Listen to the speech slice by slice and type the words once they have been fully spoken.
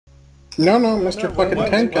No, Mr. fucking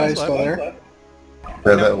tank guy is still there.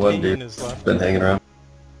 Yeah, that one dude has been hanging around.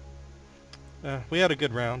 We had a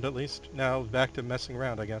good round, at least. Now back to messing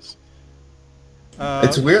around, I guess.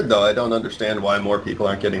 It's weird, though. I don't understand why more people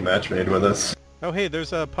aren't getting match made with us. Oh, hey,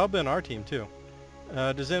 there's a pub in our team, too.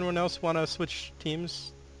 Does anyone else want to switch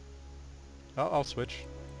teams? I'll switch.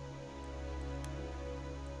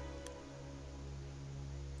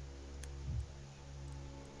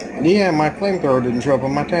 Yeah, my flamethrower didn't show up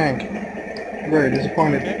on my tank. Very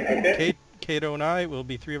disappointed. Okay. Kato and I will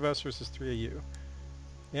be 3 of us versus 3 of you.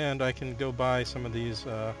 And I can go buy some of these,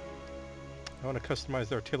 I want to customize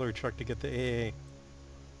the artillery truck to get the AA.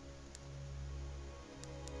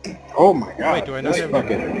 Oh my god. Wait, do I not have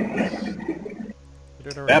fucking...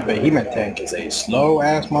 That behemoth tank is a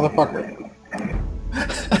slow-ass motherfucker.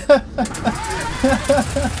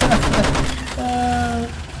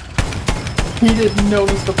 He didn't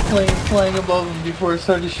notice the plane flying above him before it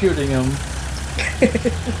started shooting him.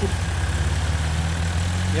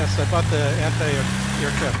 Yes, I bought the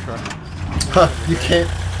anti-aircraft truck. Huh, you can't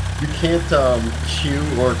queue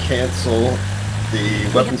or cancel the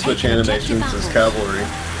weapon switch animations as cavalry.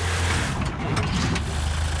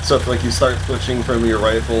 So if like you start switching from your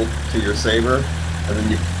rifle to your saber, and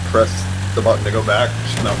then you press the button to go back,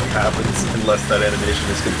 nothing happens unless that animation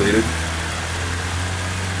is completed.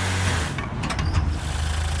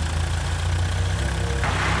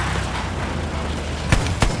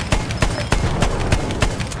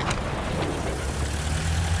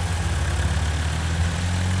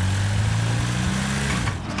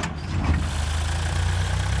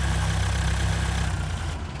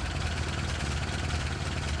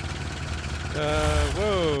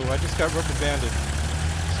 Whoa, I just got rubber banded.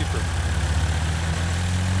 Super.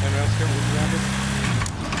 Anyone else get rubber banded?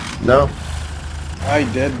 No. I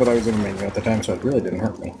did, but I was in a menu at the time, so it really didn't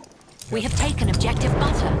hurt me. We have taken objective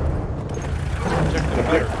butter. Objective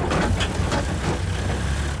butter.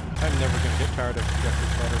 I'm never going to get tired of objective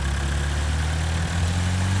butter.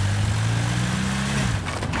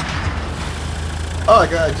 Oh, I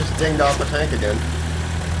just dinged off the tank again.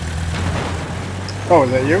 Oh,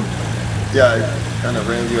 is that you? Yeah, I kind of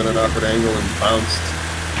ran you at an awkward angle and bounced.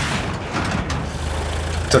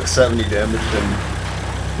 Took 70 damage and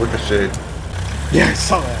ricocheted. Yeah, I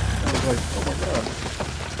saw that. I was like, oh my god.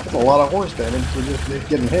 That's a lot of horse damage for just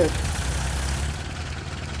getting hit.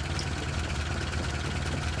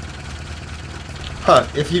 Huh,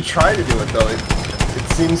 if you try to do it though, it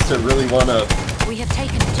seems to really want to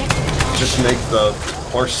just make the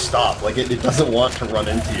horse stop. Like, it doesn't want to run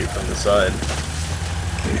into you from the side.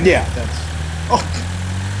 Yeah, that's... Oh!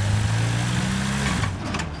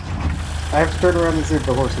 I have to turn around and see if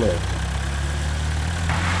the horse lived.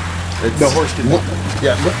 The horse did not.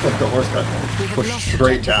 Yeah, it looked like the horse got pushed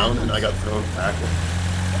straight down and I got thrown backward.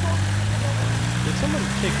 Did someone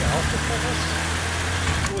take Alpha from us?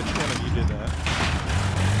 Which one of you did that?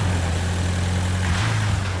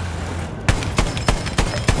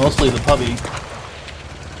 Mostly the puppy.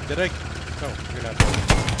 Did I? Oh, you're not there.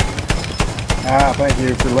 Ah, thank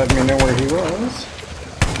you for letting me know where he was.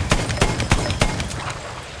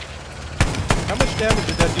 How much damage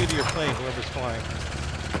did that do to your plane, whoever's flying?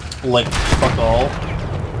 Like, fuck all.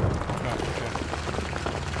 Oh, okay.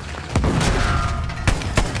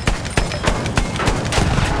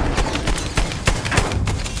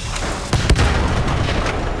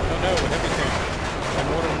 Oh no, everything. My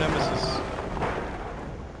mortal nemesis.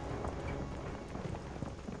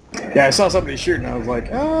 Yeah, I saw somebody shooting. I was like,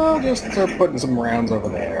 oh, just putting some rounds over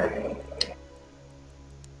there.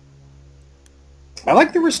 I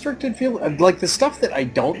like the restricted field. Like, the stuff that I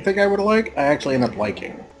don't think I would like, I actually end up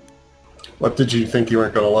liking. What did you think you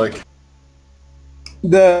weren't gonna like?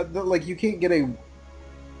 The like, you can't get a...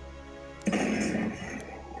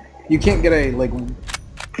 You can't get a, like...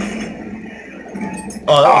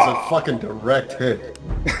 Oh, that was a fucking direct hit.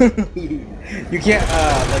 You can't,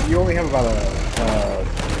 like, you only have about a,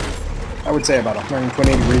 I would say about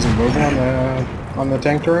 120 degrees of movement on the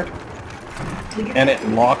tank turret. And it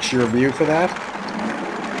locks your view for that.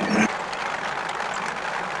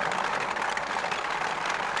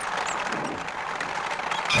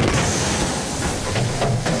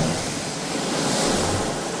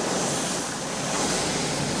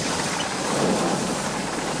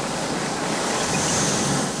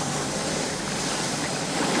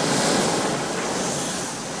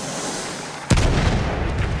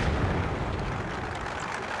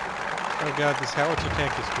 Oh god, this Howitzer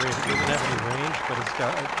tank is great. It doesn't have any range, but it's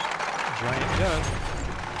got a giant gun.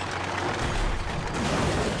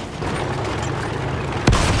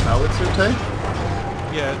 Howitzer tank?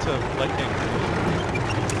 Yeah, it's a light tank.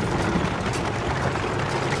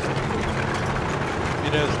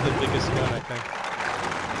 It has the biggest gun, I think.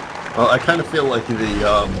 Well, I kind of feel like the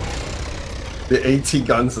AT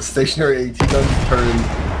guns, the stationary AT guns, turn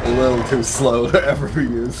a little too slow to ever be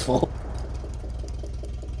useful.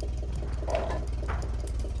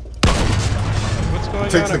 What's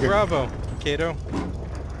going on at Bravo, Kato?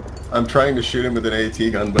 I'm trying to shoot him with an AT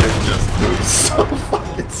gun, but it just moves so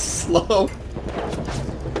fucking slow.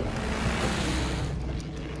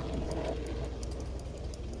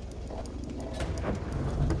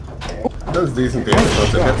 That was decent damage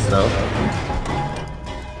once it hits though.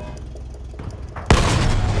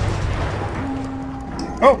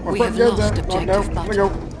 Oh, my We front have gun's lost out. Oh, no. objective Let me butter. go.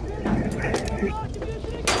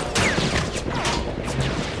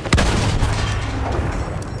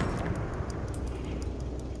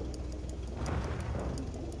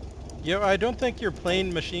 Yo, I don't think your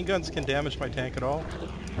plain machine guns can damage my tank at all.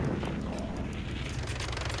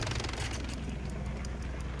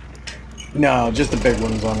 No, just the big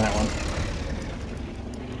ones on that one.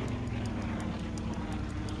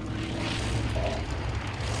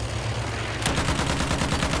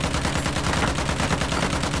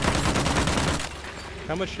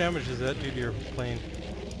 How much damage does that do to your plane?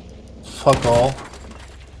 Fuck all.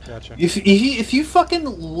 Gotcha. If you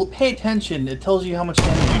fucking pay attention, it tells you how much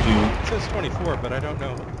damage you do. It says 24, but I don't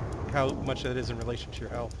know how much that is in relation to your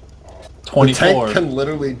health. The 24. tank can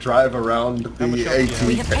literally drive around How much the health do you AT have?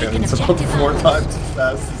 We have taken cannons about objective 4 apples. times as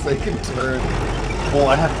fast as they can turn. Well,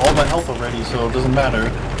 I have all my health already, so it doesn't matter.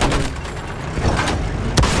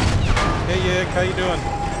 Hey, Yick, how you doing?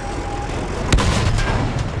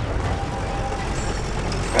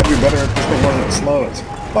 I'd be better if this thing wasn't slow as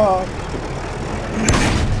fuck.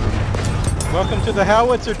 Welcome to the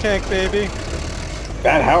Howitzer tank, baby.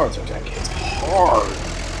 That Howitzer tank hits hard.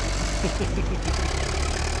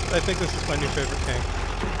 I think this is my new favorite tank.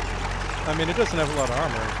 I mean, it doesn't have a lot of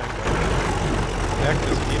armor or anything, but the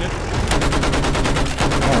actors need it.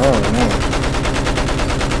 Oh, no.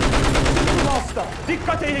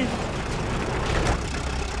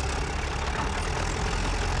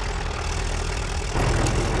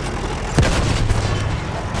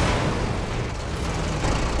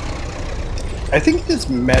 I think this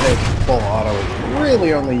medic full auto is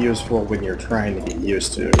really only useful when you're trying to get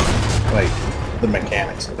used to, like, the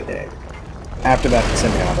mechanics of the game. After that, the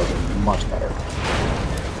semi-auto is much better.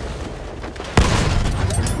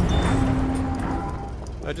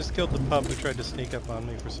 I just killed the pup who tried to sneak up on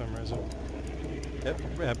me for some reason. At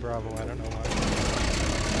Bravo, I don't know why.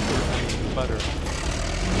 Butter.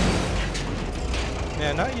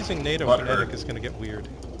 Yeah, not using NATO kinetic is gonna get weird.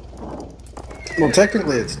 Well,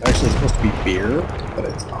 technically, it's actually supposed to be beer, but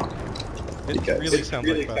it's not. It Because really sounds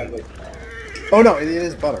like butter. Oh no, it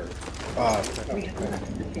is butter.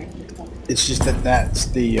 It's just that that's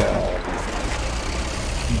the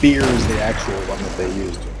beer is the actual one that they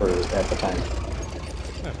used at the time.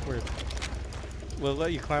 Oh, weird. We'll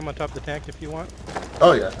let you climb on top of the tank if you want.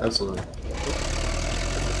 Oh yeah, absolutely.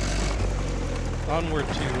 Onward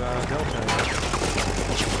to Delta.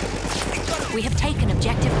 We have taken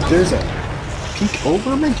objective butter. There's a peek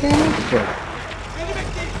over mechanic, but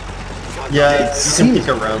Yeah, you can peek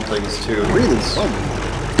around things too. really fun.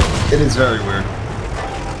 It is very weird.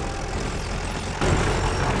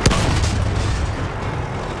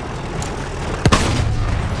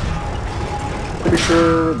 Pretty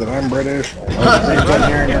sure that I'm British. Down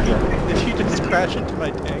here in Germany. Did you just crash into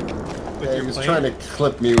my tank with Yeah, he your was plane? trying to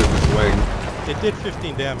clip me with his wing. It did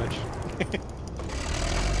 15 damage.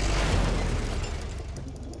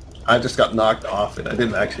 I just got knocked off it. I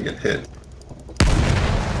didn't actually get hit.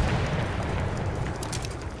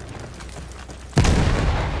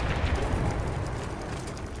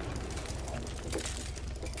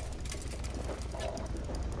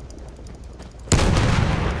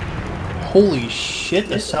 Holy shit,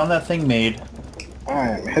 the sound that thing made.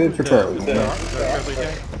 I'm headed for Charlie. The Charlie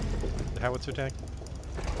tank? The Howitzer tank?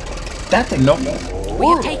 That thing. Nope. We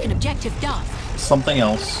have taken objective Duff. Something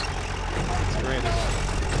else. It's great, isn't it?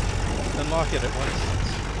 Unlock it at once.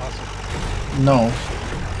 It's awesome. No.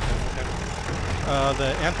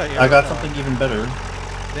 The anti-air... I got something even better.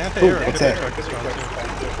 The anti-air Ooh, artillery that's truck is strong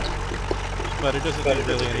too. But it doesn't do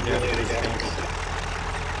really any damage to these tanks.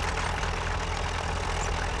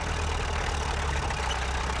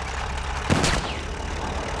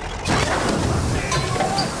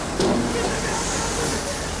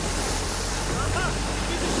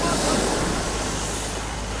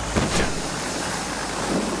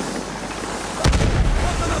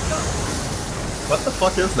 What the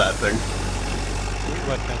fuck is that thing?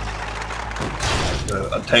 What thing?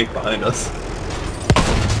 A tank behind us.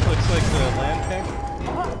 Looks like the land tank.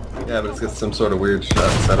 Yeah, but it's got some sort of weird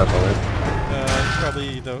shot set up on it. It's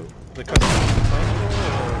probably the customization,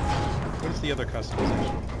 or what is the other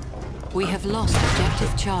customization? We have lost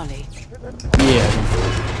objective Charlie. Yeah.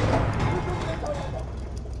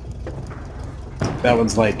 That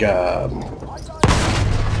one's like,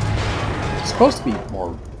 supposed to be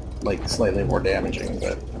more, like, slightly more damaging,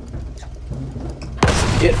 but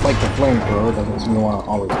it, like the flamethrower, doesn't seem to want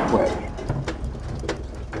to always quit.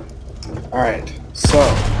 Alright, so,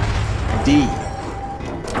 D,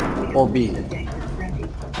 or B.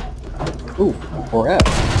 Ooh, or F.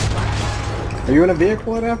 Are you in a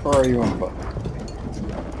vehicle at F, or are you on foot?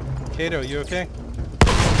 Kato, you okay?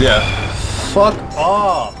 Yeah. Fuck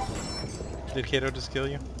off! Did Kato just kill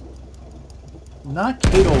you? Not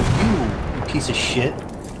Kato, you piece of shit.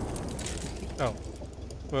 Oh.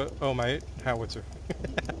 Well, oh, my Howitzer.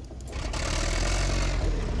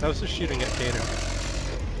 I was just shooting at Kato.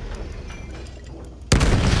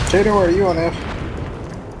 Tato, are you on F?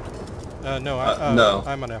 No, no.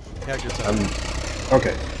 I'm on F. Hagrid's on F.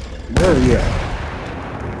 Okay. Where are you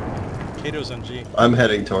at? Kato's on G. I'm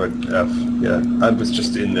heading toward F. Yeah, I was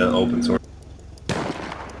just in the open source.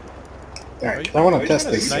 Alright, I want to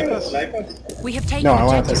test this. Snipe us? We have taken No, I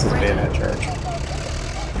want to objective test this Bravo. bayonet charge.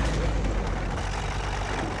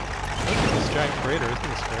 This giant crater, isn't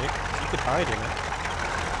this great? You could hide in it.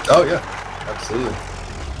 Oh yeah, absolutely.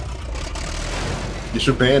 You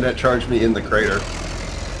should bayonet charge me in the crater.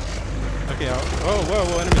 Okay,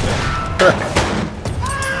 whoa, enemy tank.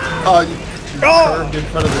 Oh, you curved in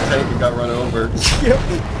front of the tank and got run over. Yep.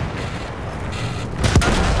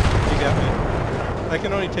 You got me. I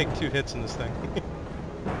can only take 2 hits in this thing.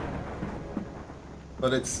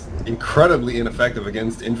 But it's incredibly ineffective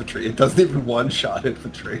against infantry. It doesn't even one-shot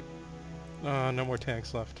infantry. No more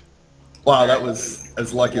tanks left. Wow, that was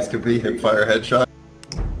as lucky as could be, hip-fire headshot.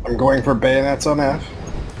 I'm going for bayonets on F.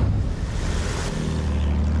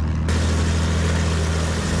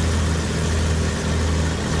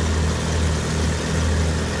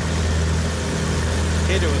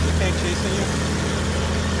 Kato, is the tank chasing you?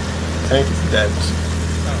 Tank is dead.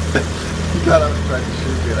 Oh. He got out and tried to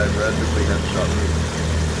shoot me and I randomly headshot me.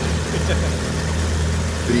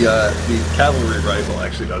 The cavalry rifle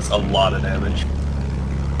actually does a lot of damage.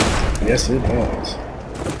 Yes, it does.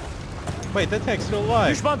 Wait, that tank's still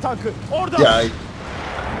alive. Yeah, I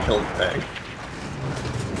killed the tank.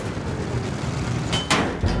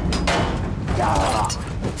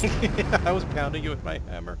 I was pounding you with my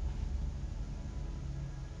hammer.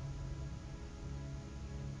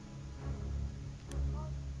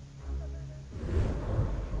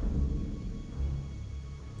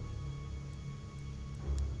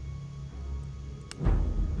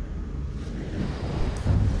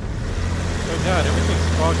 Oh god, everything's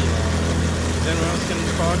foggy now. Is anyone else getting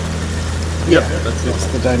fog? Yeah, that's it's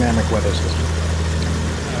the dynamic weather system.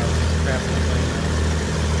 Crap in the plane now.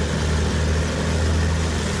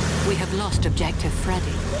 We have lost objective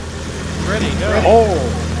Freddy. Freddy, no! Oh!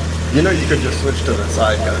 You know you could just switch to the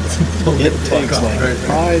side guns. It takes like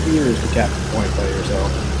 5 years to capture the point by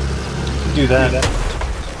yourself. Do that.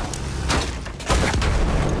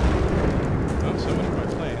 Oh, so much for my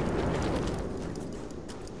plane.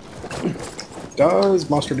 Does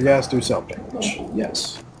mustard gas do self-damage?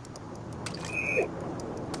 Yes.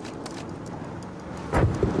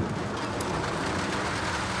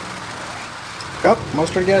 Yep,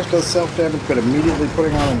 mustard gas does self-damage, but immediately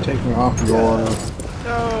putting on and taking off your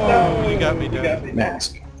No, you got me done.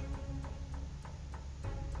 mask.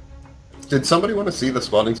 Did somebody want to see the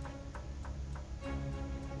spawning?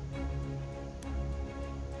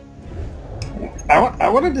 I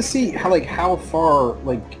wanted to see how, like, how far,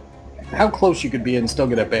 like, how close you could be and still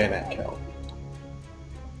get a bayonet kill.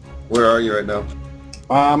 Where are you right now?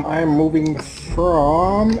 I'm moving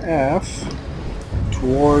from F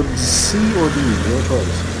towards C or D, real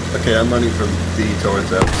close. Okay, I'm running from D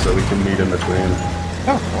towards F so we can meet in between.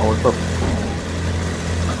 Oh, well, we're perfect.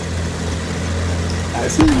 I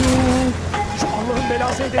see you.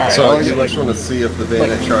 Alright, So I'll you get, just want to see if the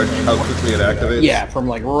bayonet charge, how quickly it activates? yeah, from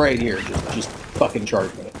like right here, just fucking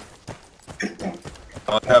charge it.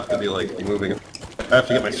 I have to be like moving. I have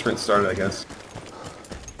to get my sprint started, I guess.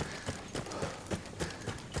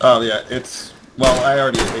 Oh yeah, it's... Well, I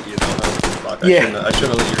already hit you though. Fuck, Yeah. I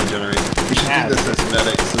shouldn't let you regenerate. We should do this as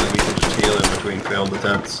medics so that we can just heal in between failed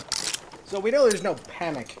attempts. So we know there's no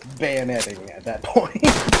panic bayoneting at that point.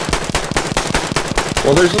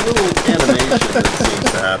 Well, there's a little animation that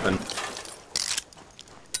seems to happen.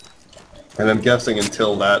 And I'm guessing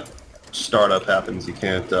until that startup happens, you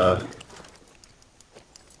can't,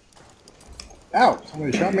 Ow,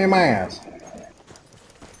 somebody shot me in my ass.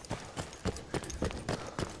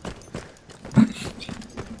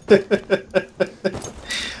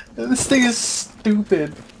 This thing is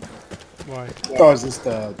stupid. Why? Oh, is this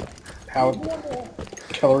the how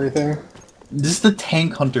Hillary thing? This is the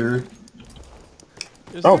tank hunter.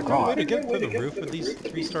 Is Oh, there no God. way to get to the roof of these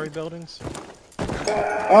 3-story buildings?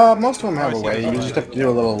 Most of them have a way. You just have to do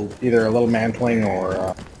a little, either a little mantling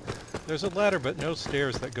or. There's a ladder, but no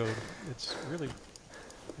stairs that go. It's really.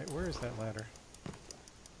 Wait, where is that ladder?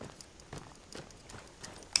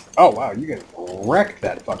 Oh wow, you can wreck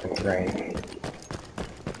that fucking train.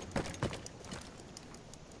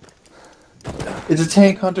 It's a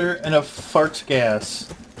tank hunter and a fart gas.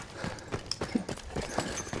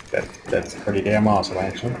 That's pretty damn awesome,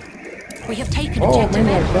 actually. We have taken Oh objective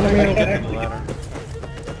man, Edward. gonna I be can able get to. to the ladder.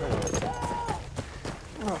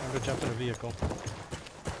 I'm gonna jump in a vehicle.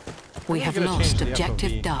 We I'm have gonna lost change the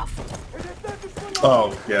objective FOV. Duff.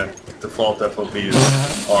 Oh, yeah. Default FOV is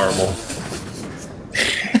horrible.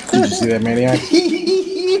 Did you see that, Maniac?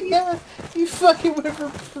 Yeah, you fucking went for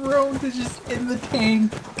prone to just in the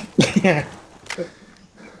tank. Yeah.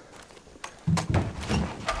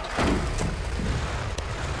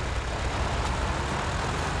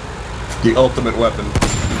 The ultimate weapon.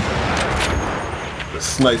 The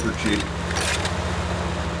sniper jeep.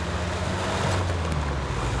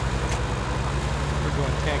 We're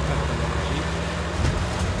going tank hunting on the Jeep.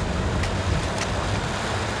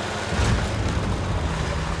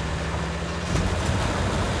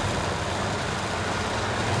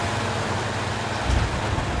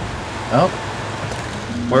 Oh,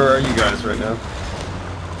 Where are you guys right now?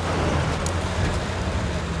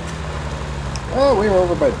 Oh, we were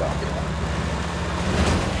over by Doc.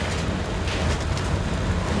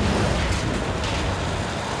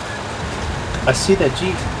 I see that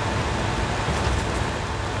Jeep.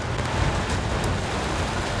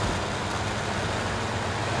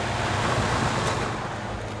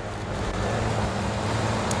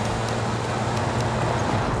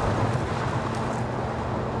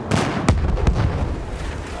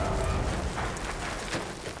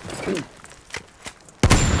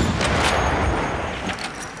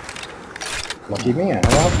 Lucky me, I had a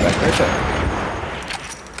back right there.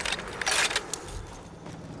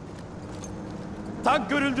 Tank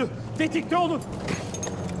görüldü. Tetikte olun.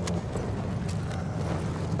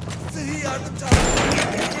 Sıhhi yardım çağırın.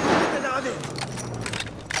 Kendini tedavi.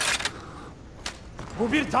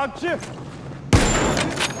 Bu bir tankçı.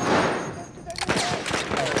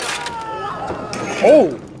 Oh,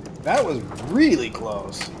 that was really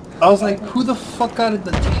close. I was like, who the fuck got in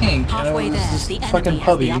the tank? And it Halfway was there, this the fucking enemy has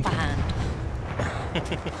puppy. the upper hand.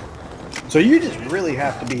 So you just really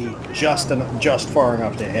have to be just far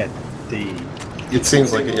enough to hit the. It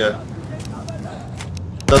seems like it, yeah.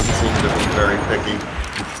 Doesn't seem to be very picky.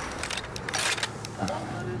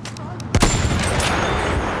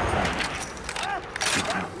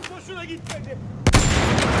 Boşuna gitmedi.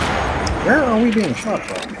 Where are we being shot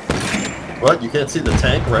from? What? You can't see the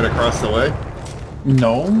tank right across the way?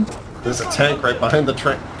 No? There's a tank right behind the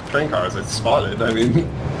train cars. It's spotted. I mean,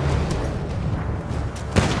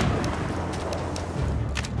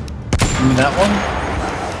 That one?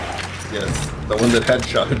 yes, the one that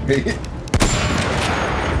headshotted me.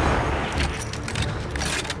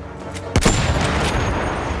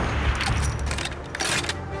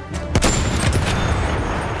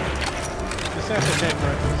 This anti-tank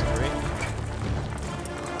rifle is great.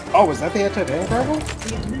 Oh, was that the anti-tank rifle?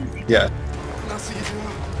 Yeah. Nasıl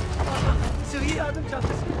gidiyor? Sıhhi yardım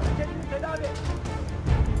çantası. Kendini tedavi.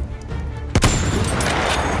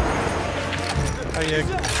 Oh yeah.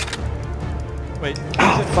 Wait.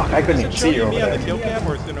 Oh, fuck, I couldn't even Does it see show you over me on the there. kill cam,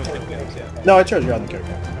 or is there no kill cams yet? No, it shows you on the kill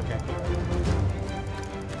cam. Okay.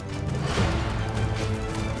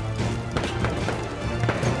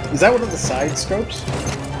 Is that one of the side scopes?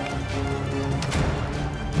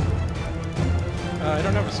 I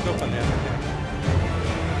don't have a scope on the anti-tank.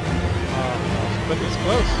 But it's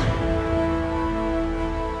close.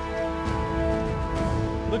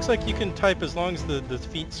 Looks like you can type as long as the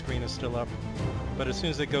feet screen is still up. But as soon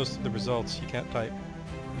as it goes to the results, you can't type.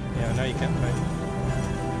 Yeah, now you can't type.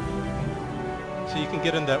 So you can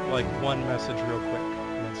get in that, like, one message real quick,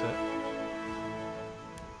 and that's it.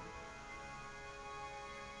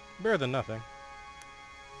 Better than nothing.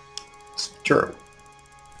 Sure.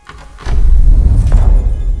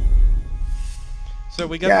 So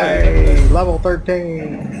we got Yay! Level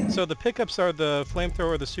 13! So the pickups are the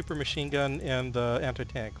flamethrower, the super machine gun, and the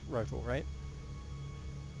anti-tank rifle, right?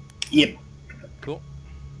 Yep. Cool.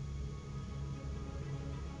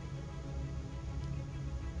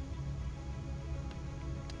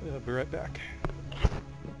 I'll be right back.